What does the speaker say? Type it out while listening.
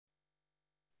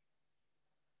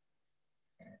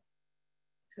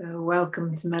So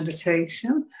welcome to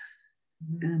meditation,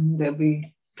 and there'll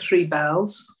be 3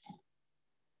 bells,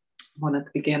 one at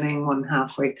the beginning, one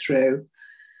halfway through,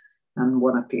 and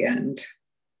one at the end.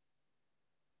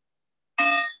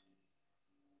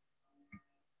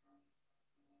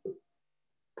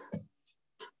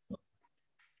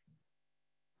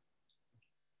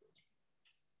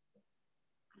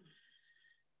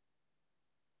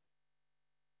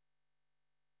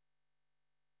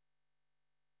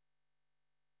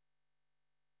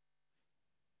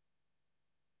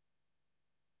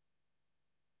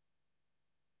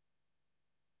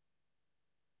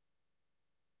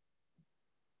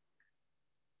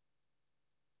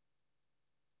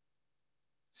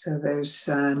 So there's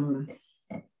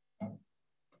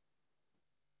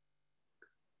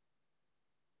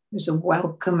a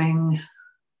welcoming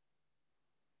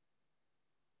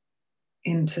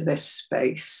into this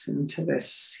space, into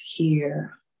this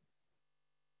here.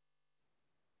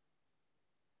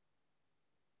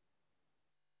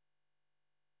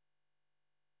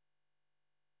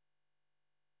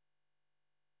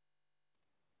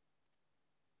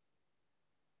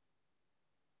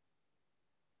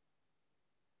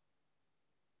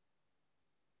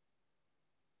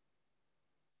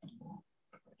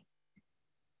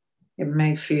 It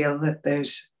may feel that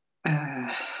there's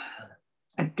a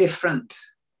different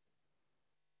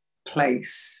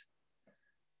place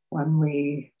when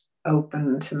we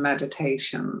open to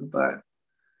meditation, but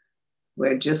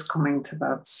we're just coming to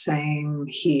that same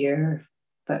here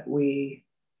that we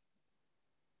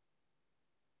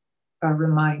are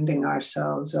reminding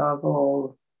ourselves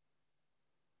of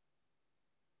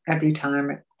every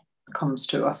time it comes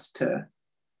to us to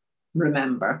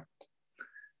remember.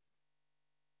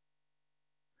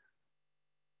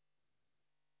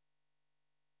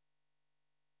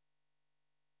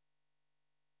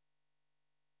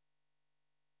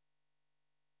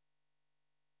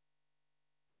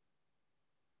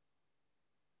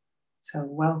 So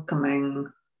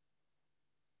welcoming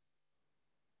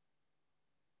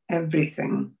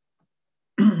everything,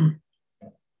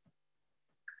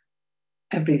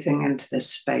 everything into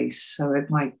this space. So it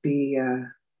might be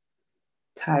a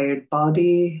tired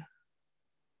body,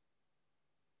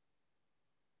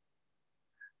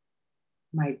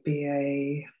 might be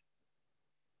a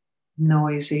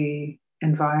noisy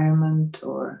environment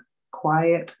or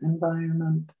quiet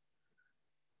environment.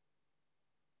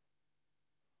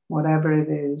 Whatever it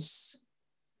is,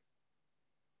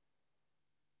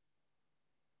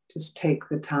 just take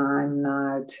the time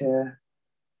now to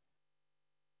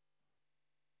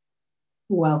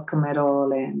welcome it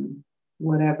all in.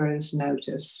 Whatever is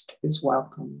noticed is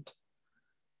welcomed.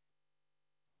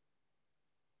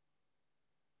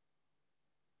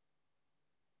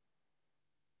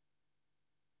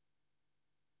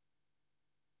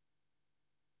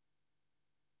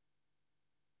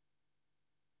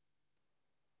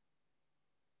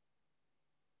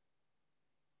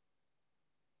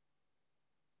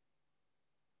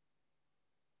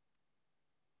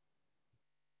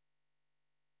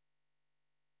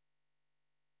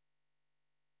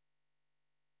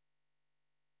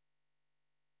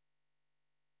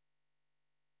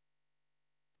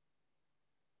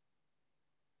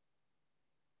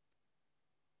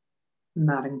 And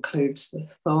that includes the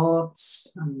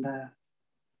thoughts and the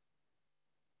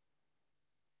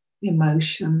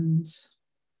emotions.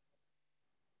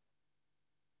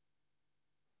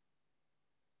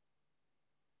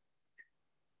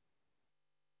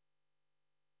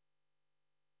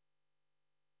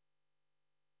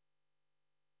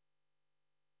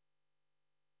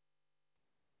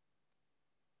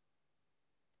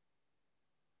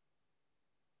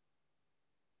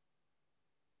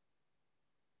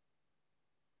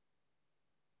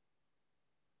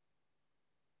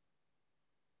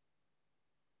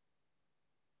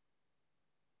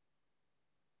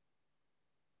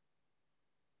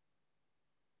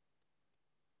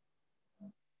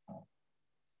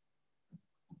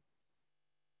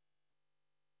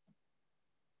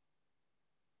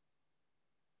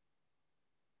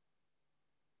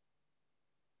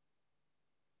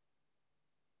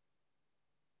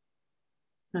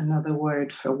 Another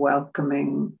word for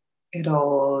welcoming it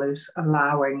all is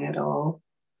allowing it all.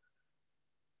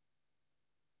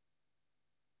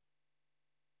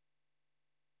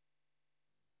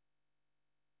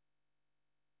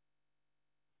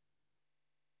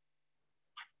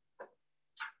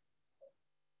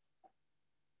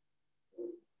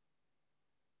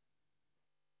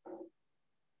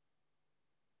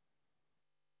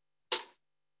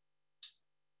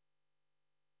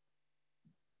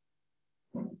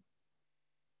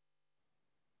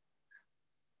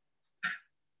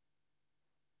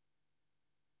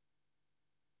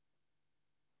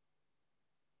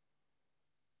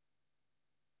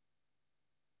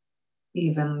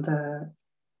 even the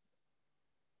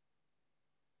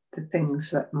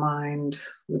things that mind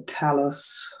would tell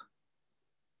us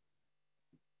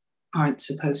aren't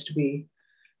supposed to be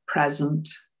present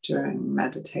during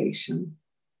meditation.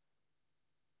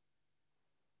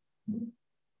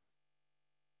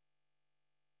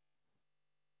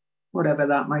 Whatever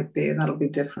that might be, that'll be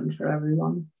different for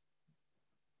everyone.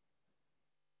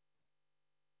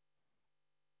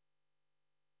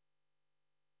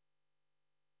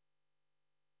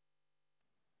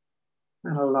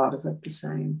 And a lot of it the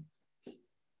same.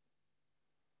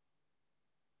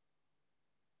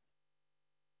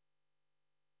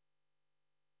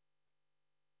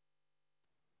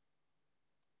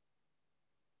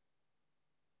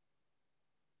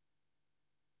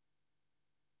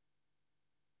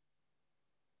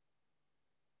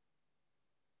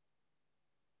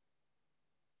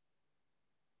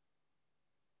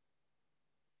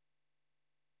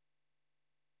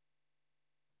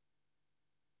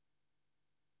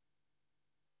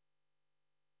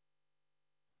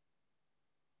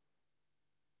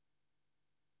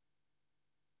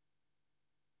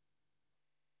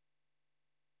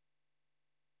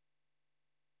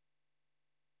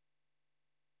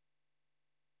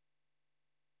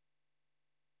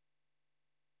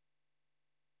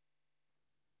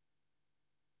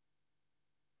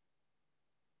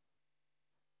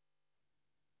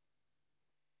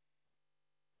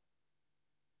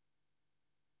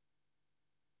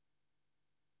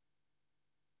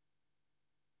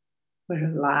 We're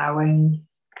allowing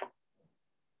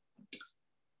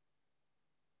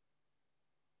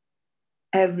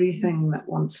everything that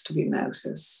wants to be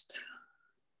noticed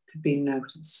to be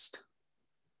noticed.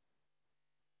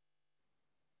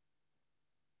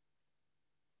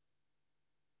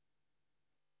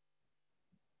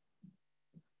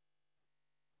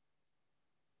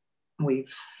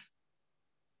 We've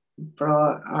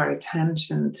brought our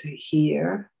attention to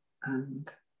here, and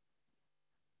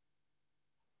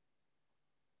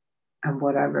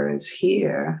whatever is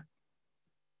here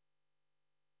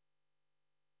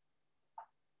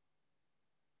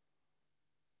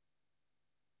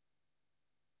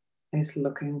is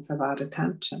looking for that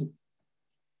attention.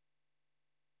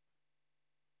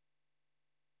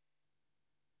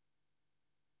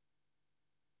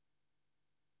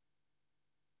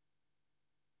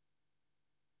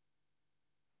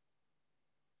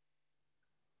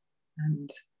 And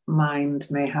mind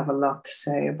may have a lot to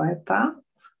say about that.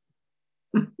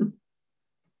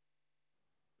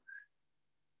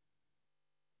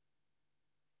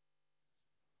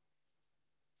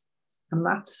 And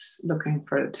that's looking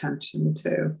for attention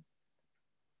too.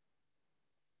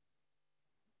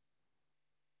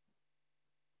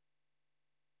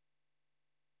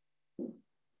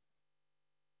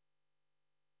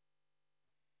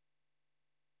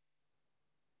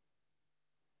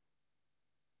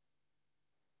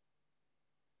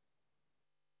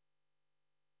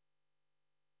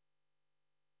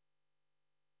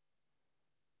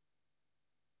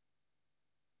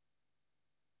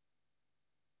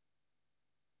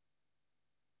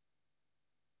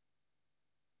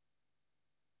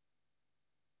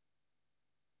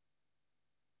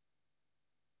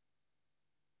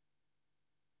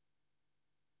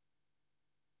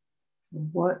 So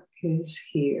what is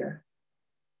here?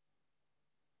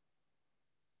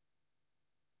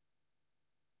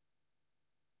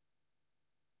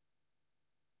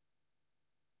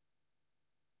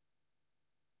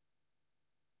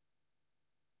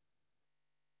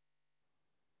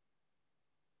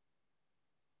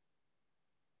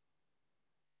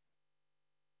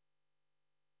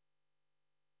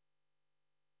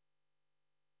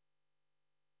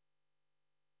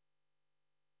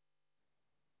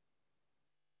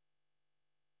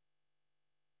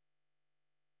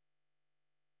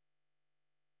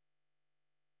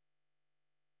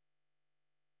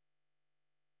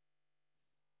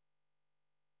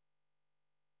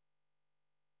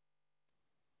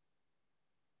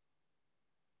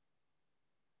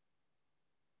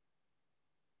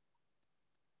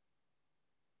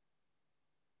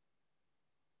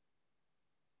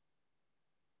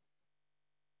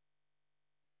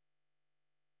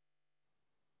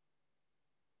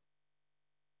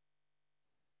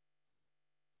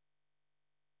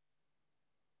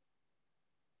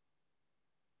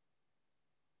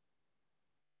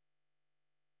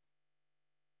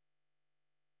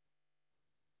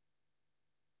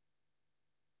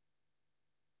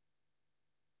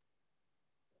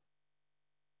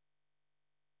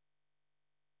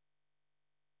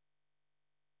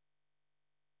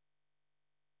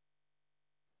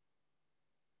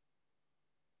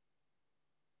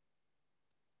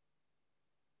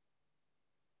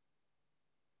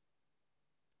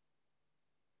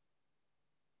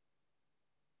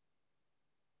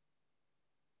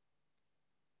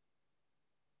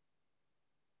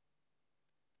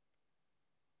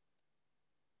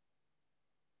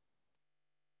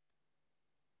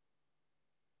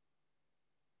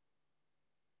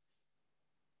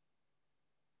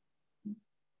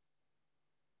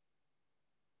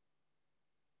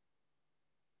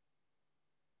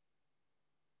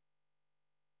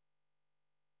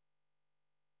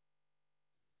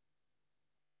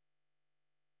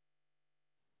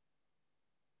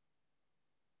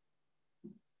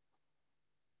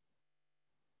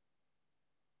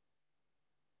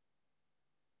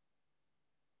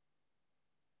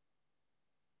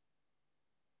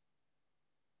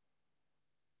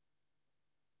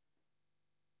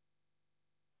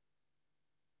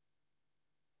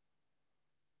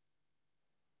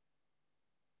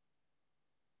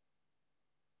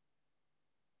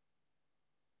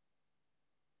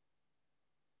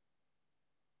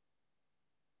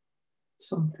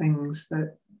 some things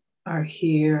that are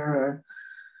here are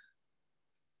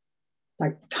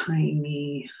like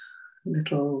tiny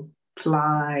little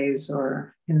flies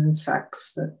or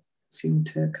insects that seem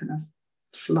to kind of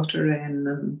flutter in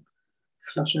and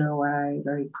flutter away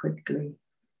very quickly.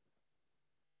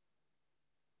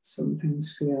 Some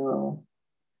things feel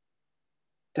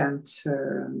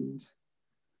denser and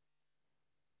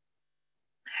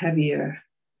heavier,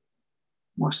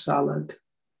 more solid.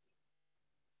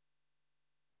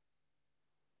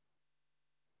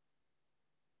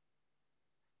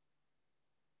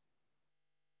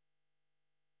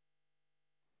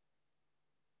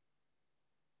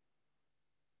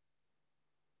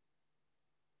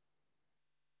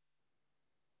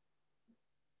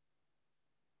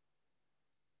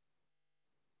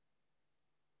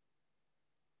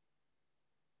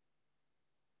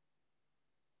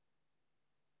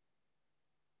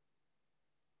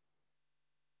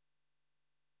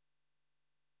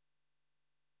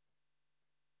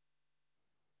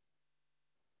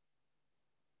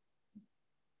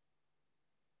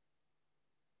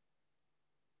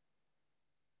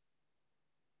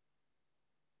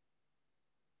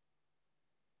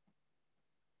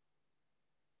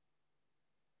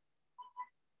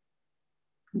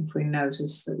 If we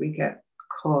notice that we get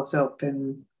caught up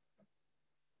in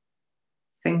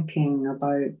thinking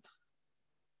about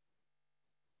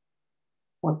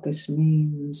what this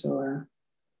means or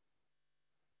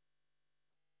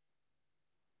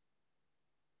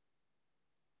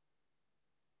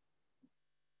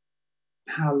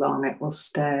how long it will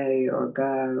stay or go,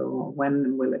 or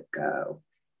when will it go,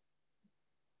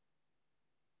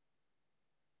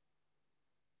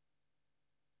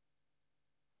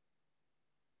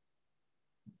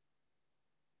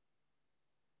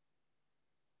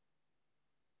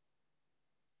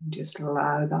 just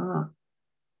allow that.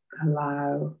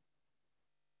 Allow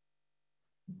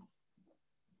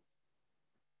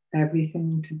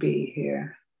everything to be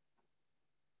here.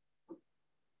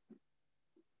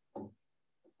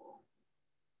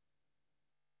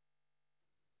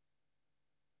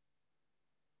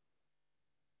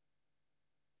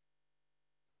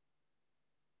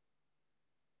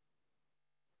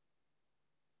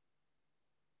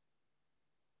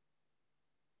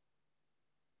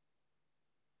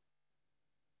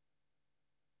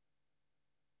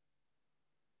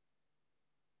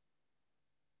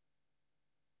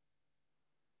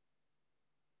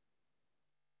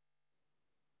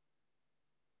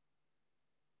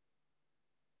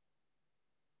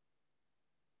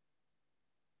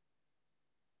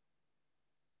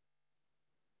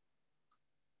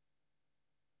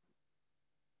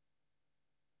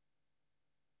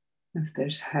 If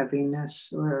there's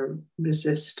heaviness or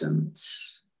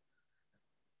resistance,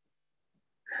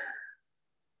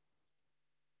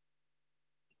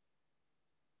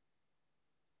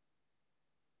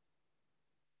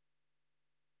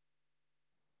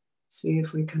 see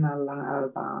if we can allow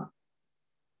that.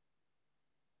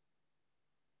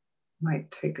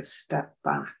 Might take a step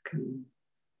back and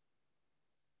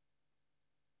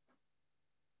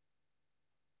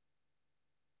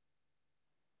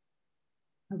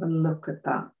have a look at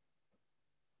that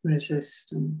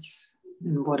resistance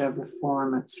in whatever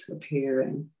form it's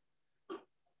appearing.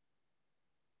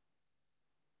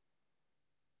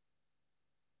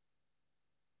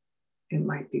 It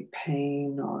might be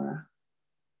pain, or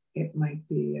it might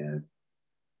be a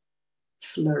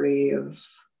flurry of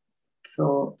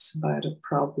thoughts about a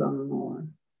problem, or it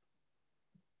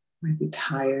might be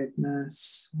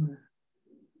tiredness, or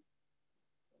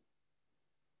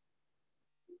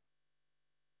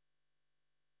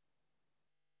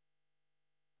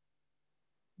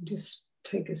just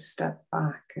take a step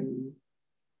back and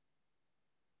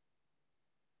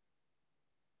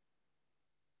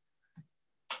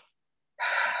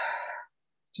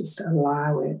just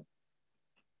allow it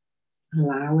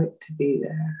to be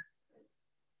there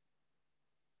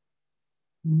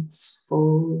in its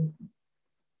full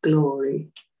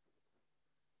glory.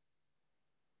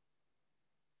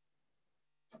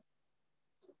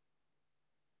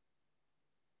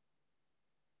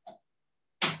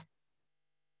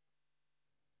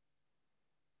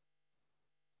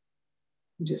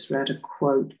 I just read a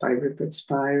quote by Rupert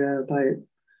Spira about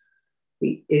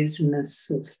the isness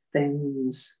of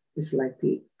things is like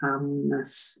the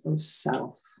amness of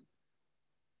self.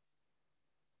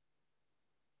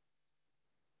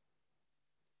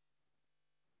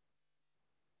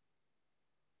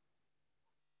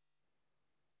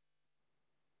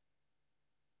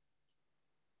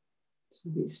 So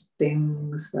these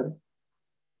things that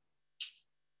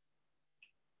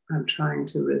I'm trying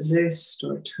to resist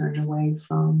or turn away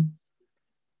from,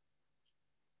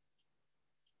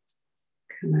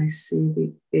 Can I see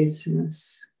the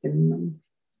isness in them?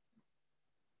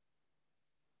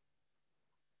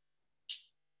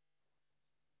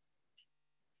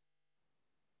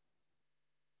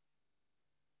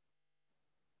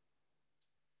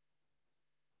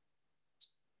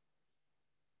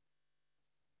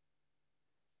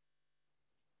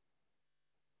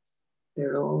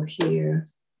 They're all here.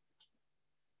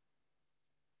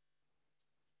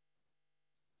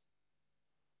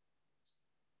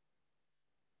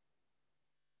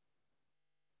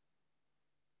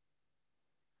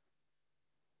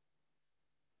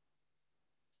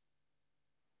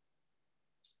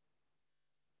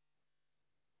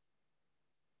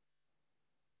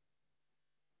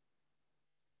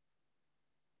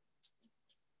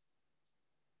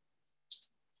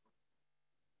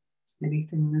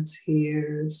 Anything that's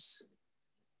here is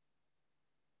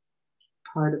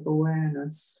part of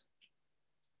awareness.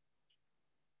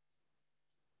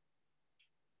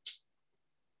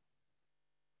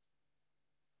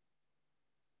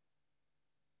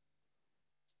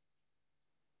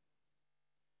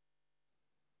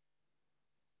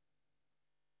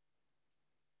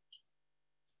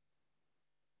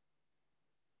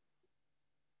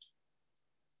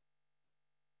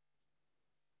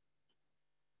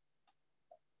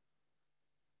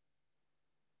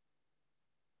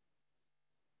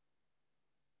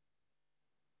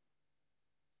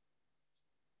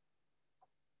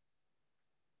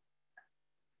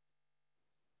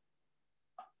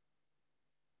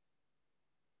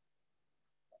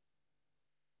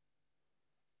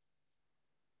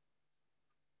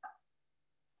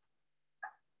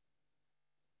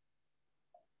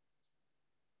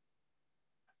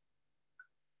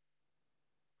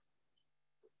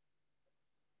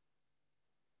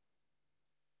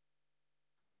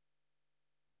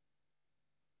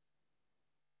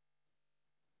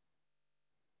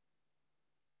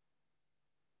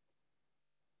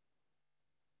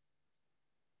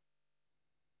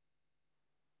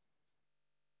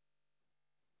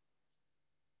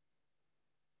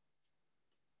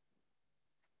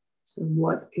 So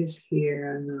what is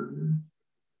here now?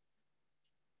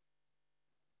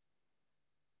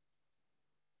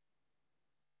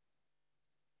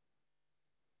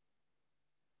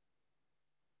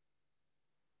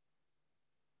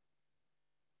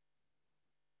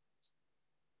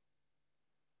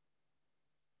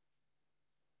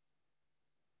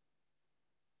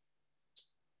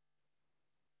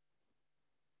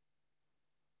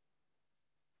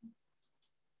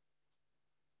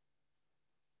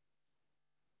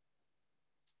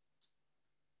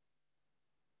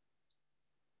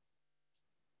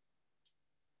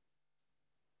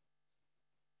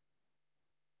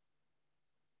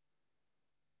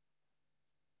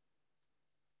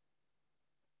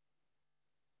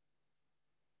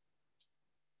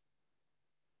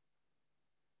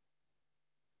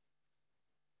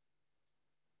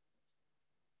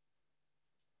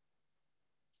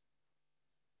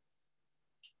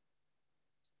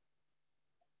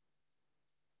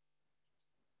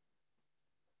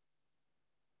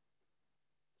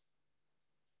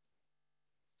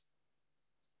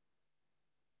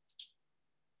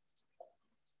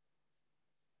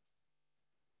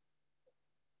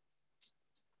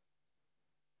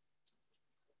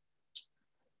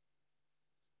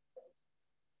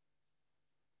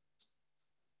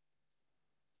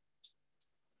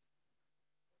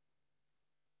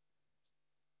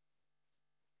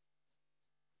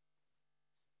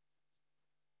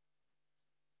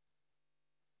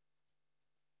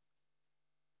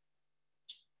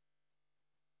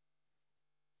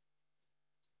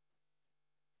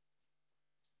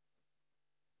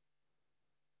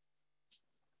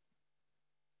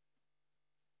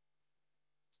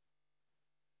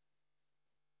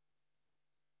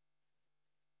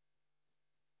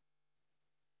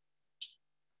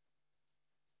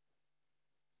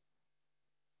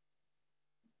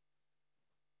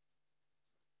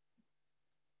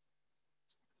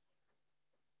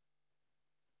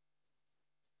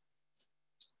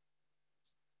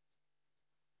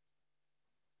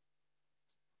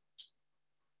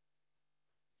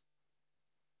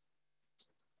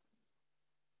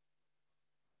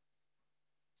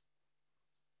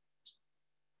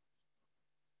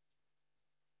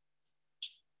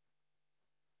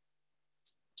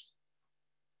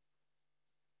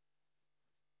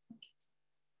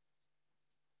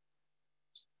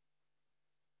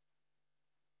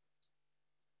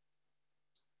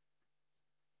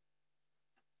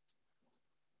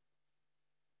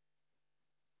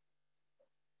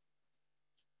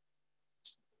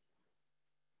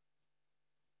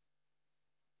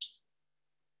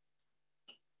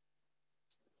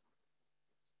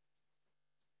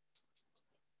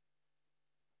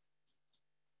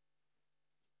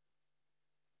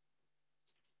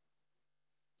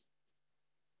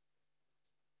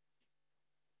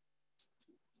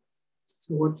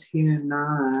 So what's here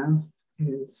now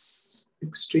is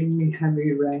extremely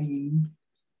heavy rain.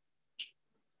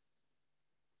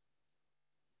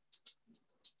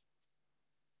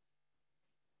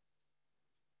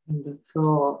 And the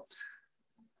thought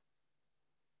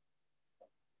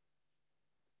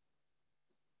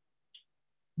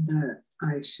that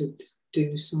I should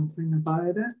do something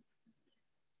about it.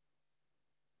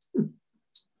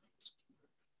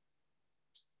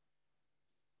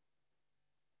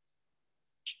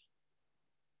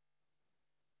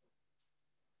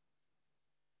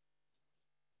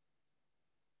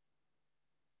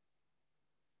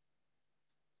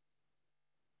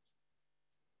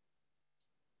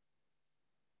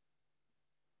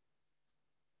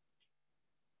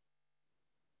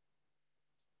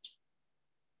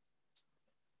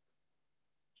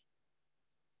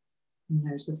 And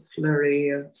there's a flurry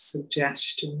of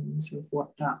suggestions of what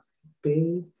that would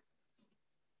be.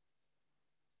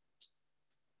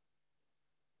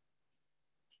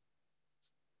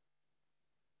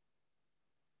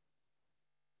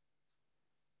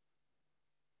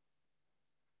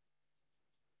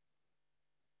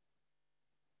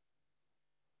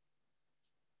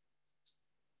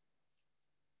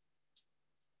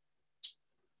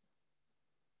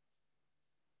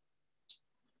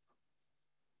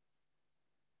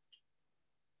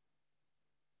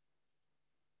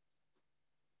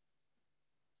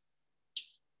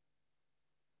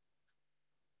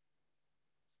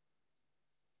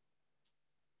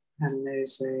 And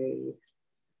there's an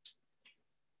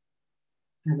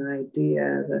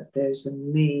idea that there's a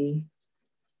me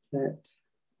that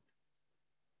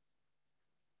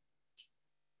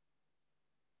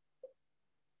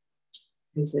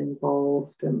is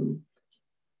involved in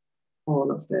all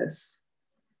of this.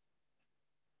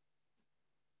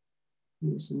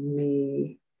 There's a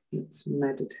me that's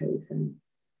meditating.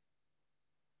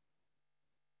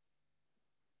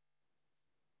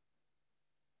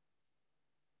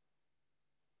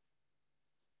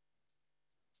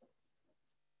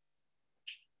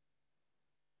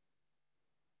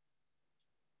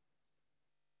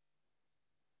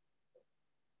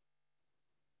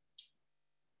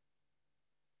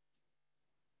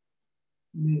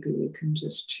 Maybe you can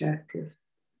just check if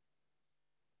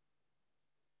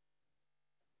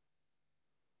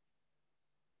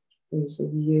there's a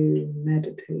you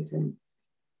meditating.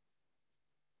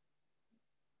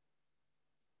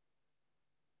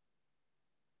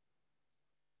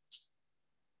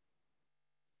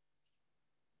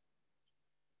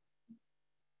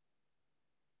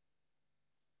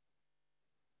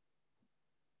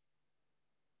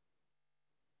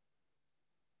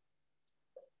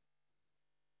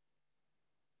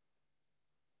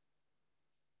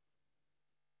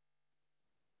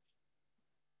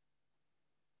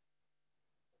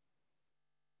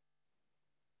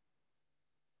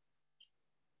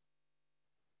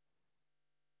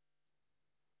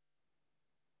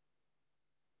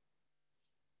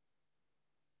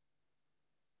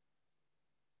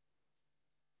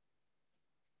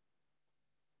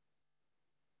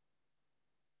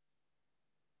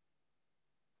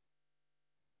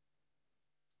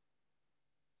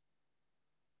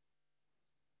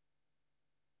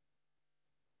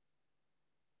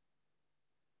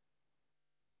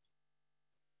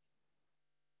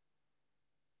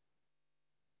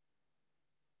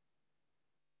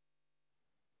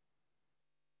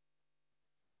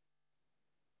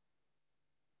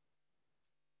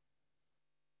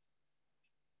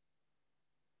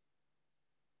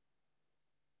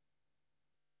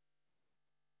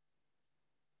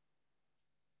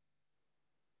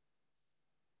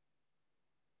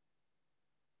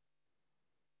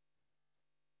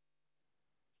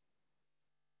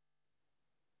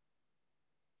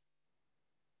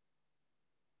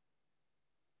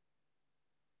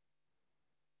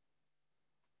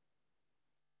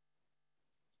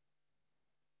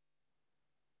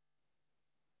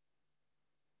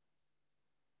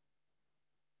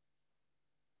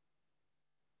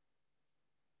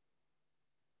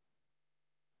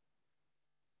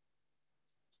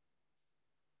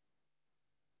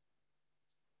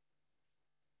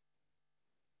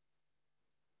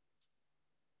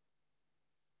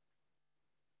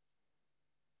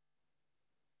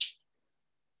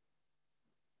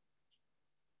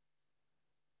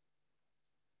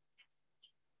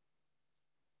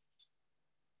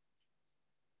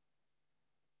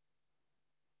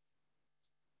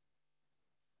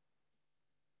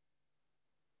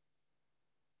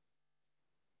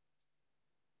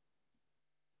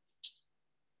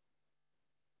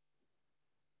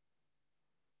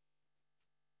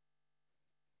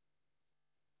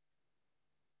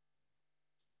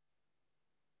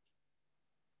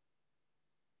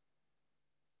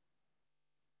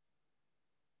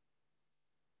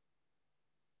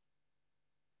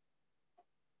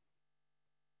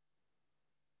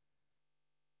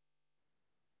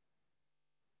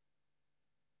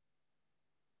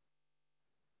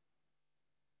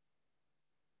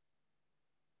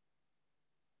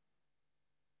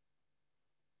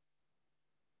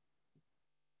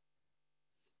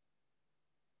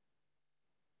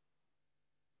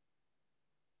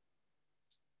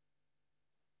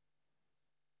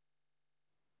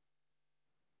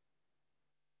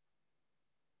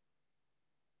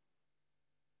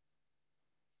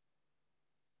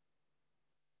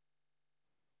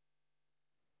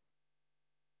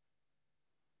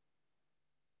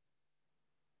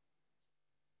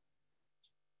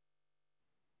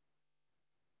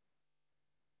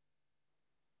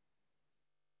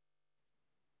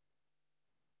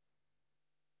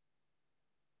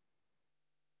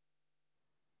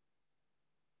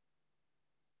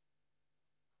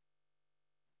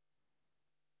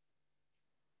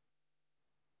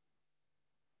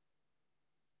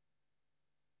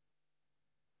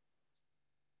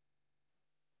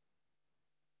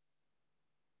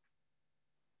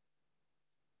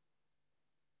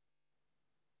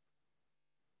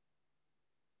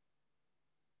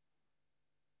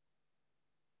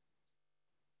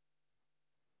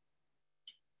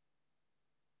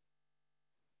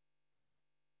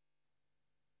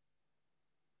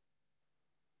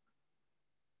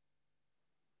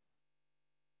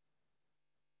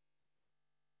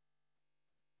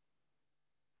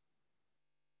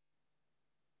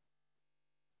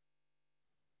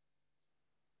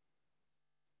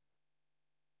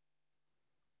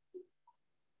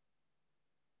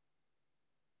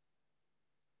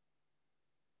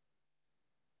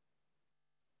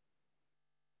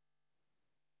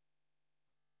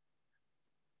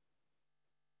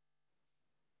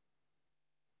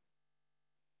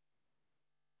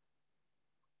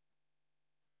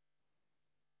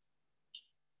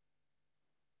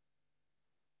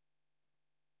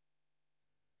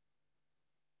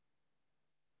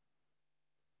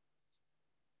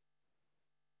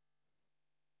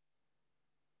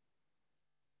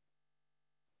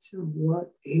 So,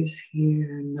 what is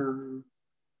here now?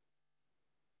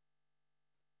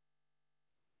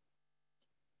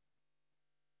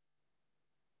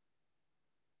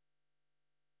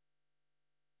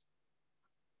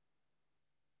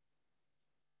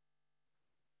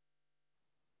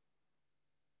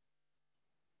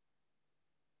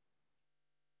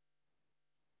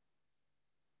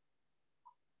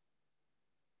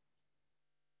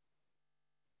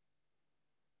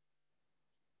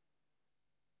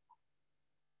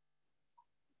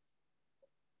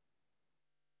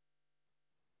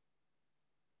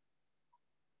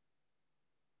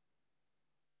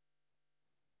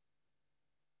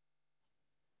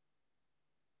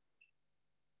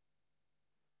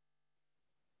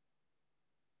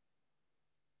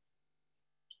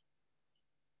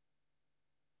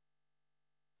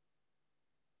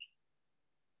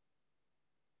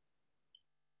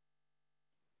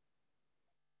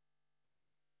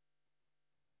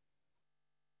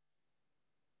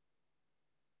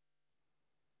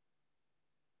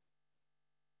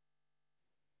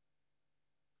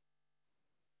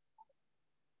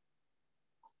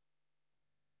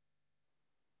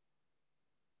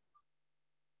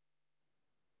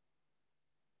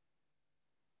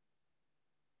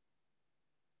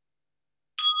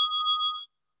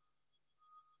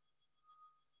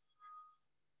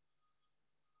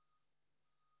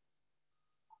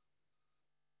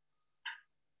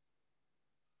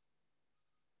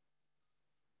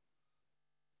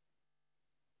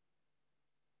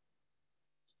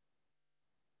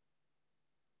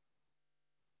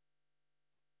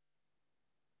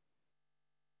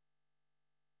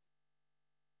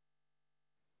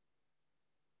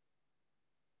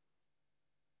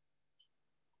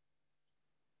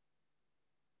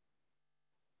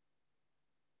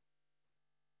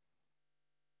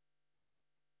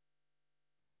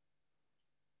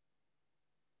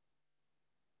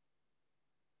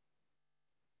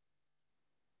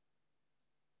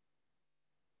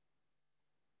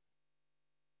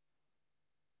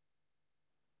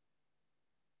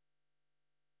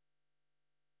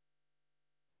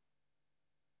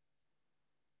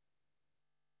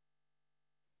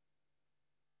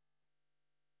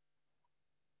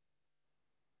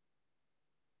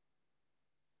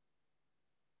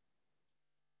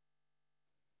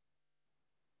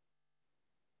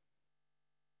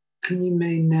 And you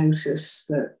may notice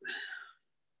that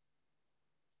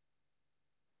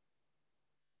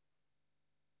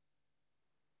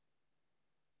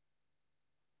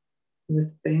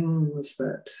the things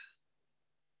that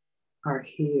are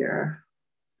here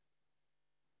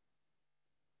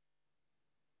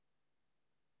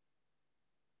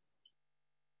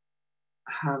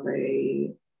have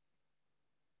a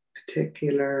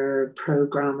particular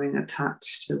programming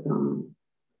attached to them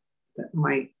that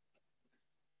might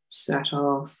set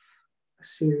off a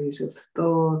series of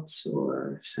thoughts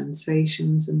or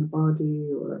sensations in the body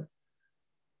or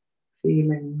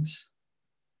feelings.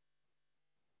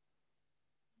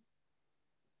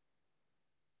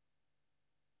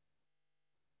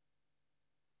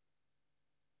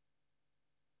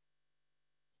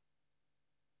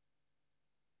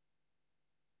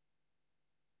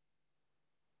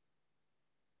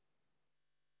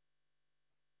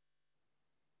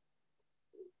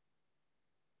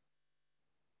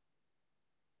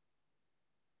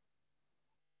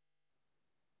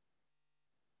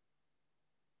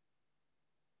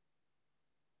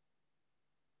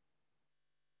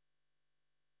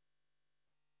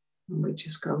 And we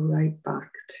just go right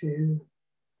back to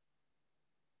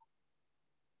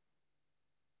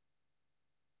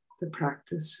the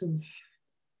practice of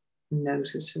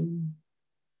noticing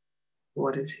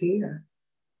what is here.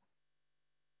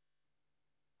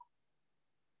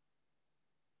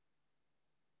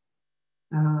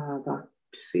 That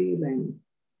feeling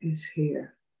is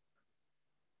here.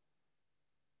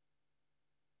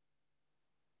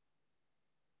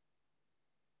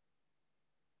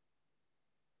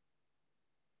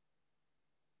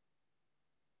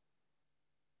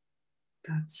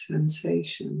 That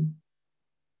sensation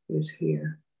is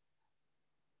here.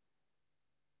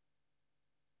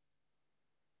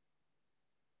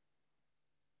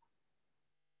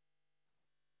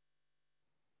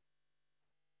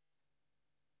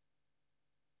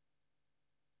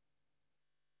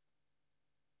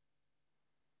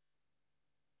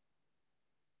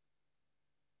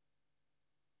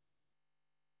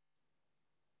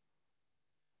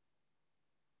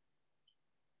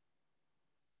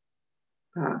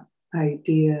 That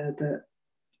idea that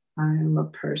I am a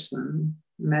person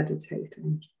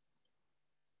meditating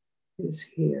is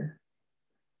here.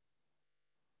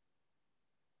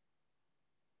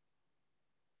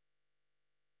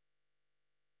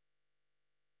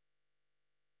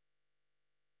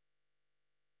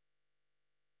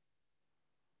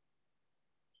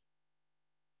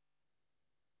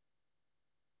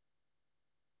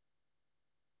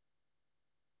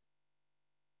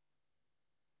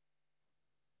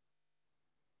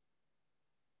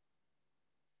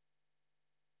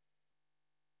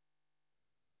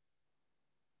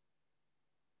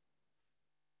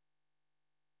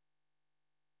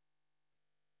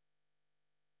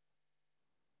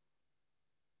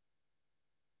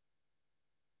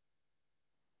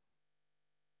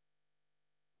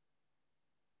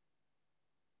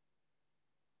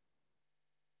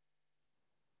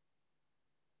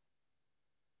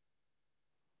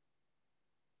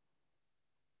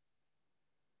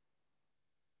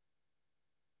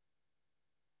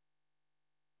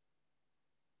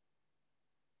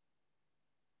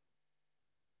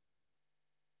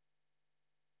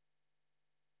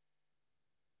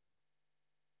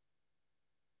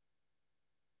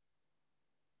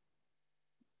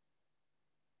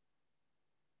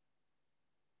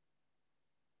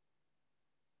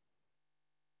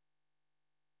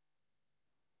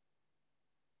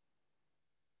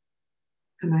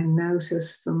 And I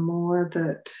notice the more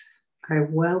that I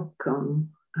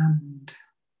welcome and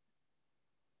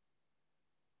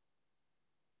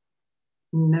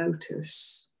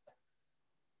notice,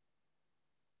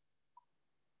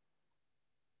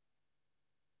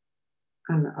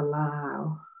 and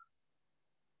allow,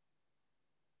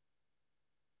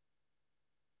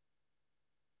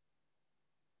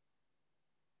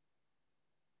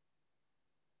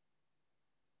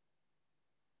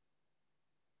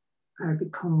 I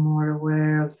become more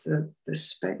aware of the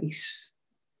space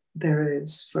there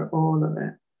is for all of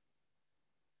it.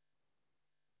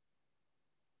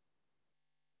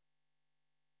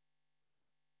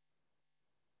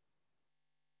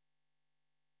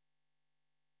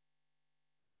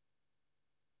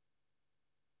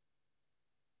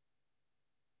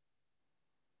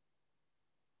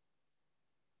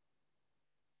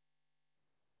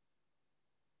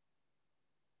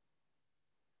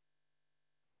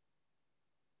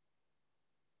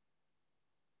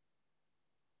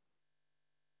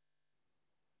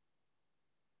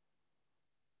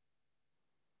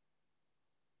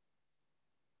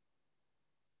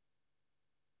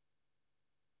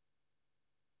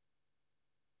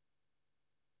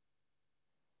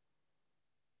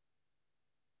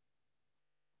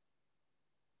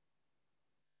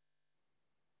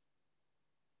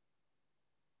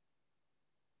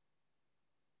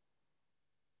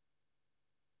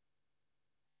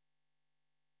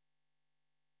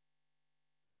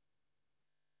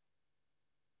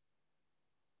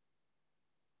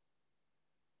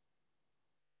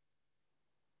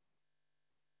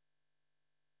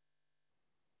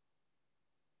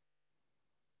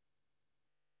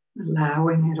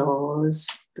 Allowing it all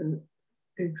is the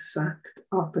exact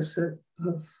opposite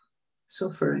of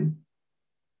suffering.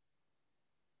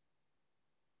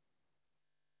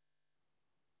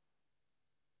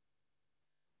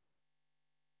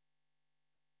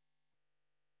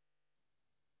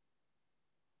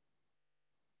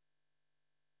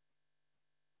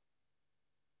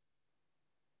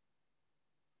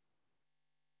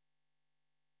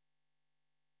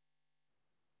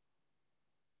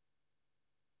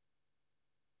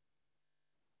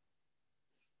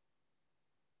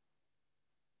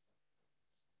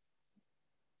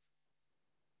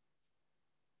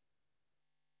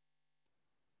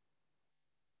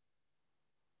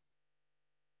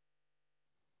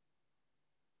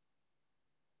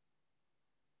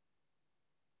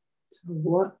 So,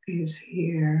 what is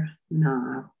here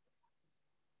now?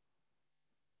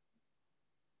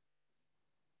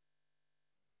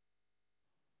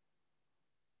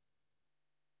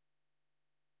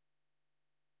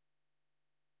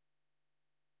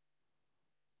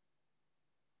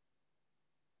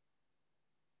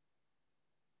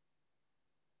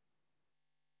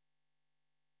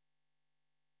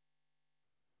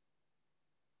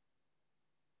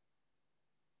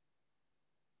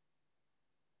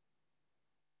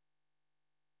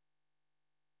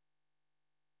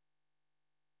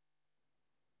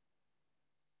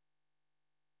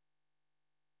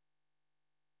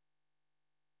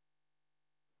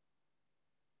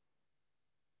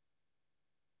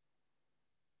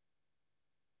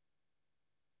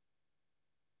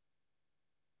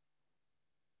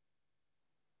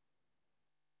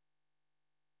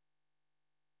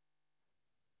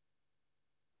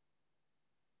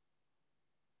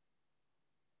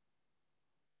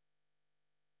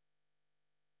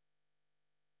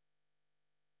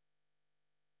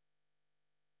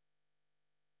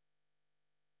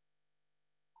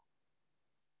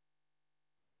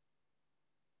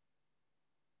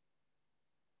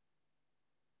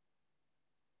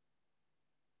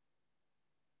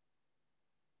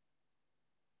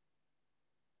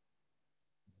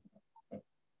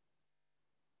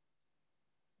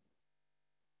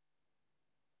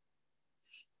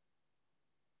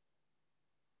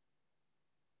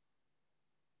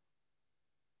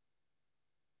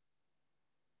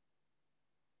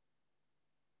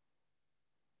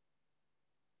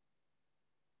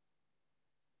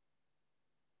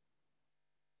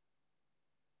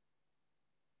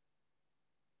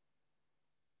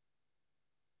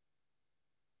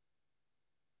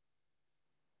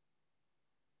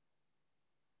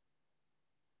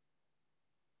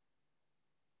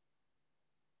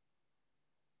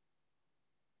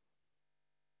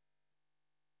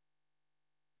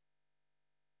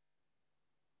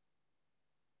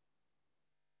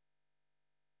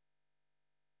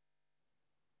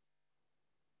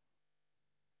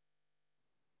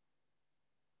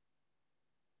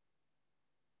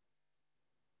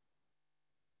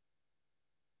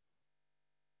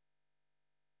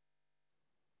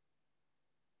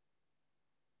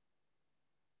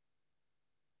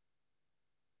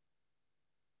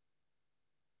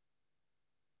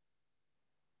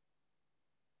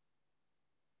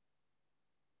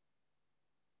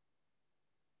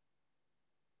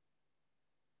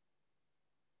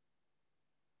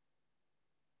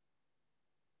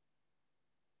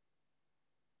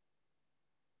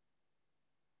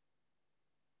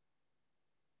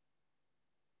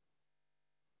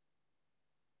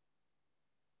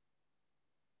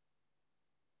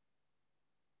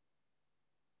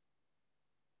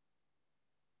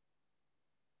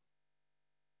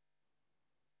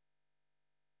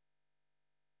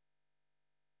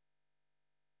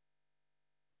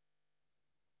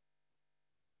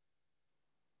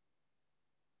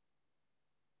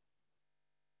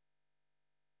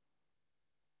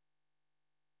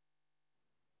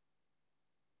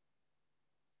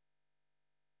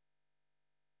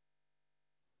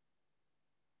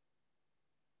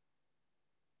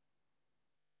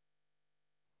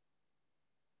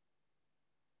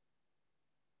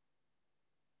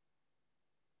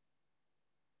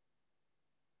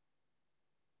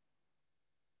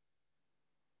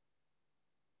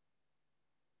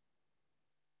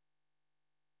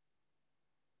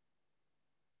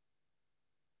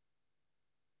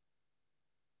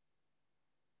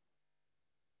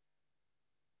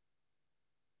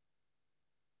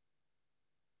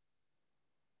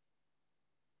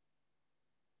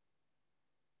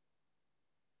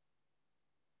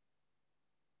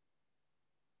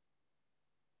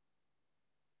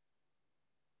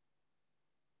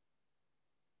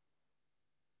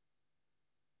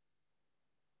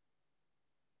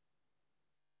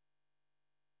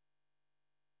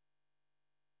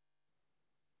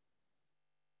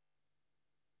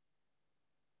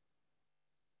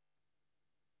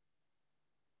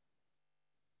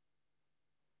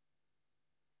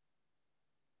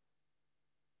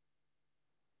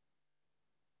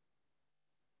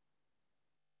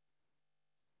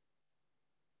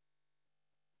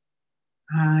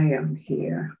 I am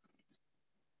here,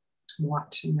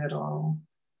 watching it all,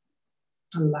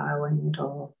 allowing it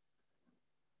all.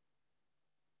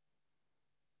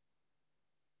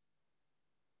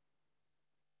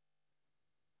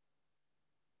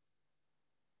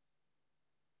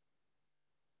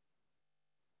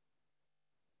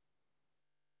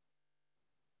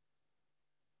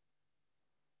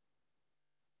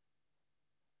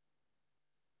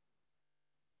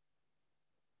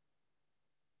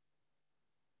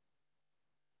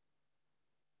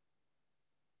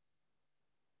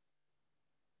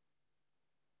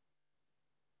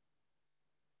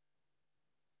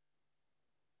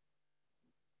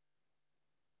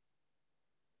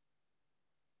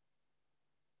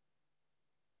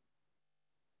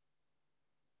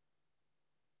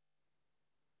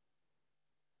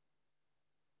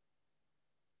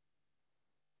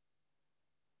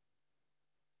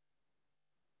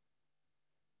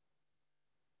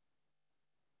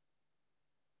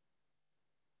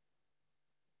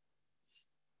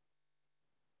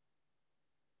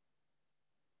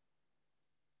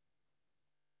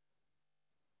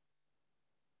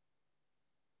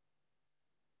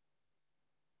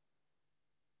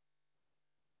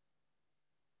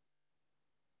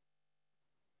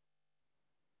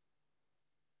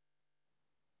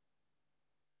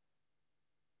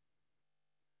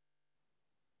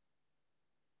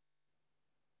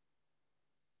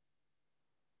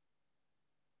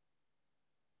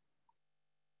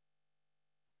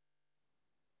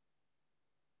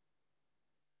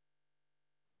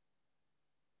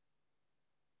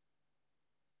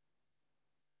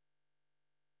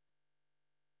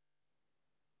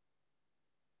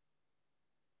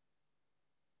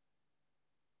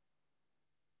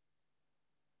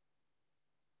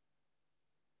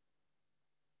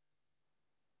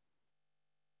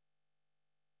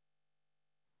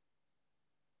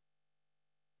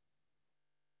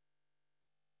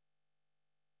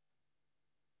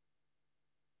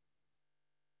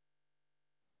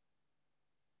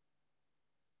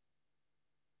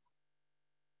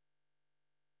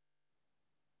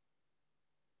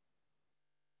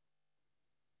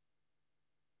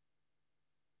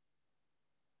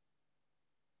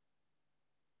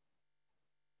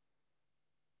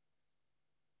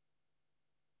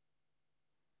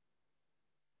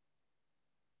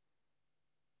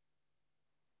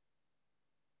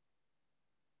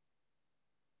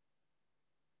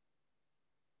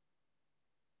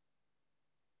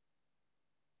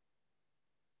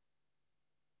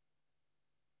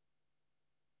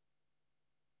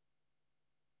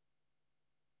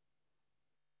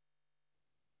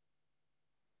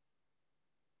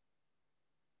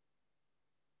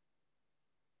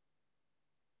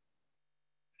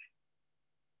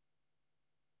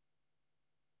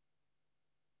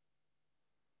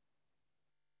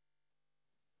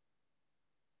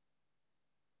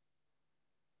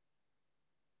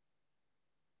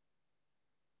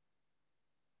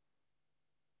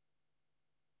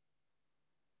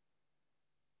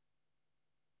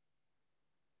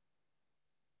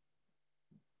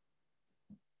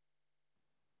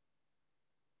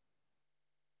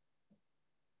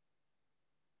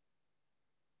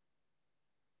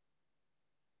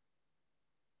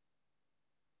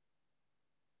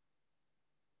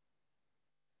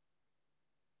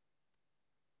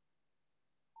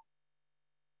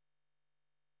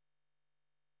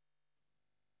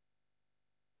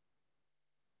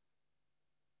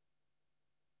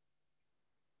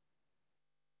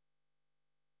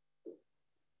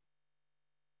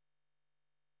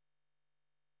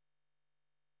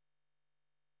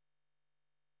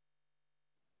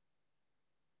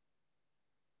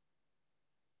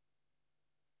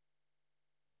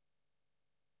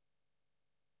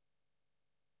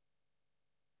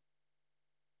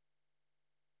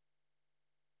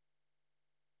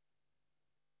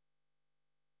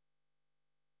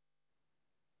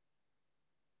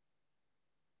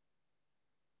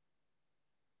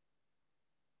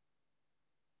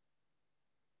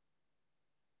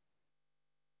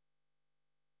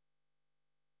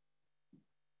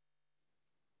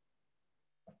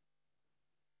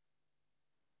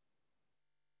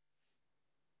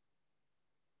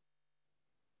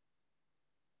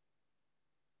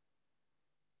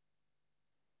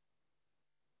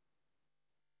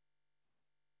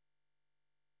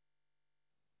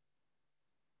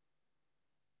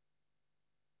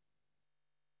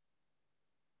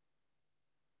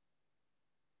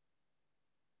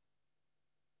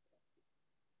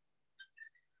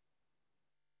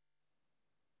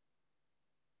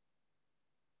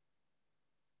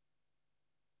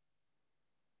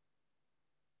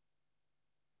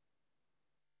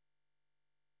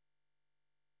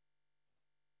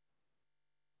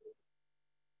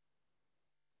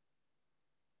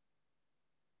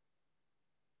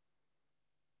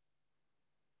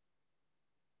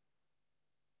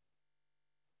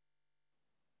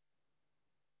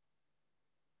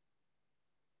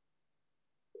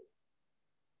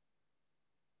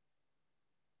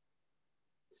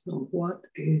 So, what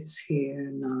is here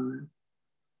now?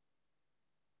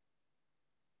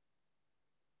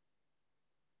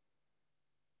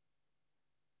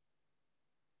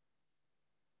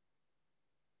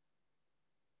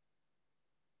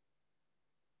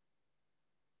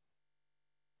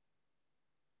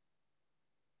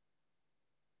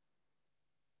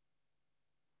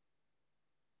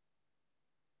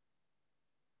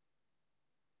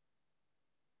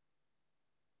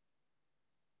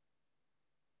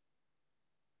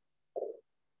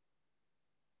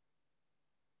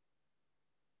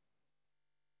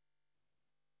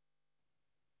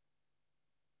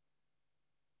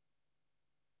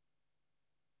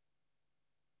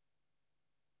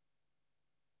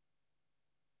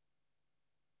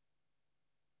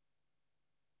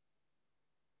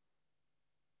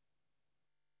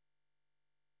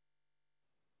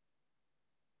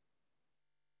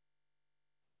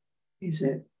 Is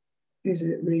it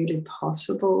really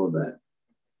possible that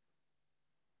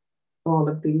all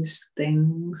of these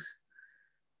things,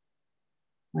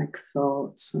 like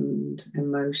thoughts and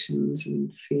emotions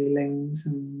and feelings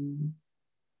and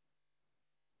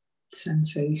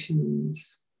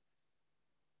sensations,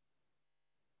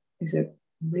 is it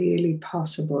really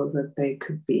possible that they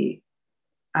could be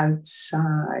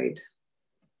outside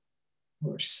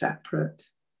or separate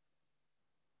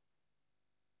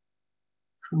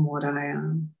from what I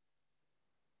am?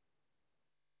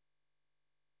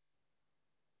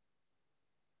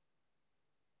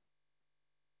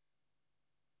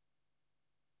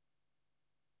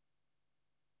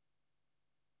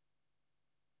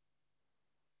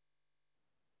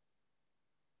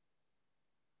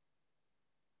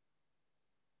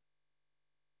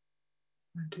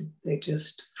 Or did they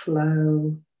just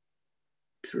flow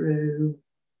through,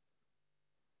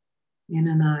 in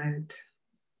and out?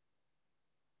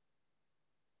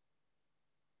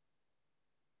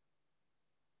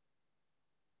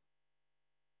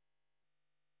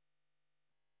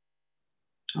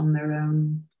 On their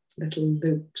own little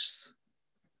loops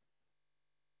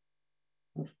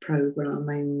of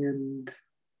programming and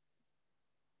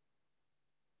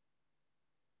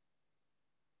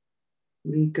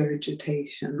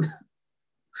regurgitation.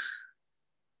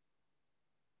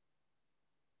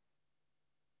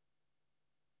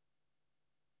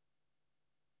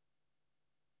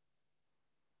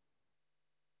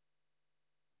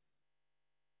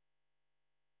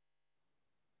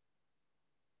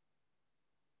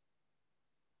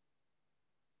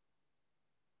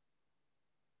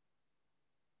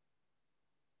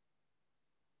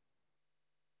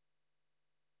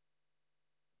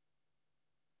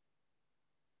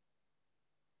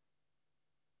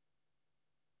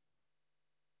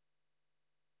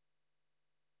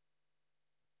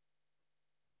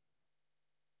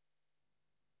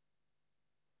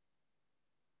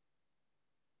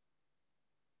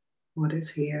 What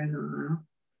is here now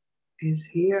is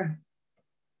here.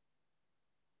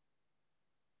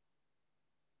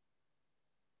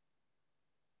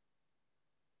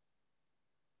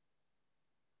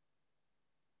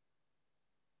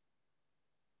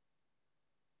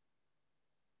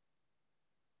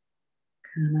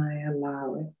 Can I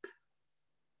allow it?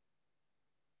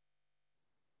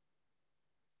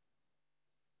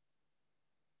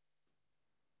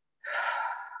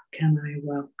 Can I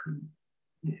welcome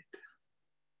it?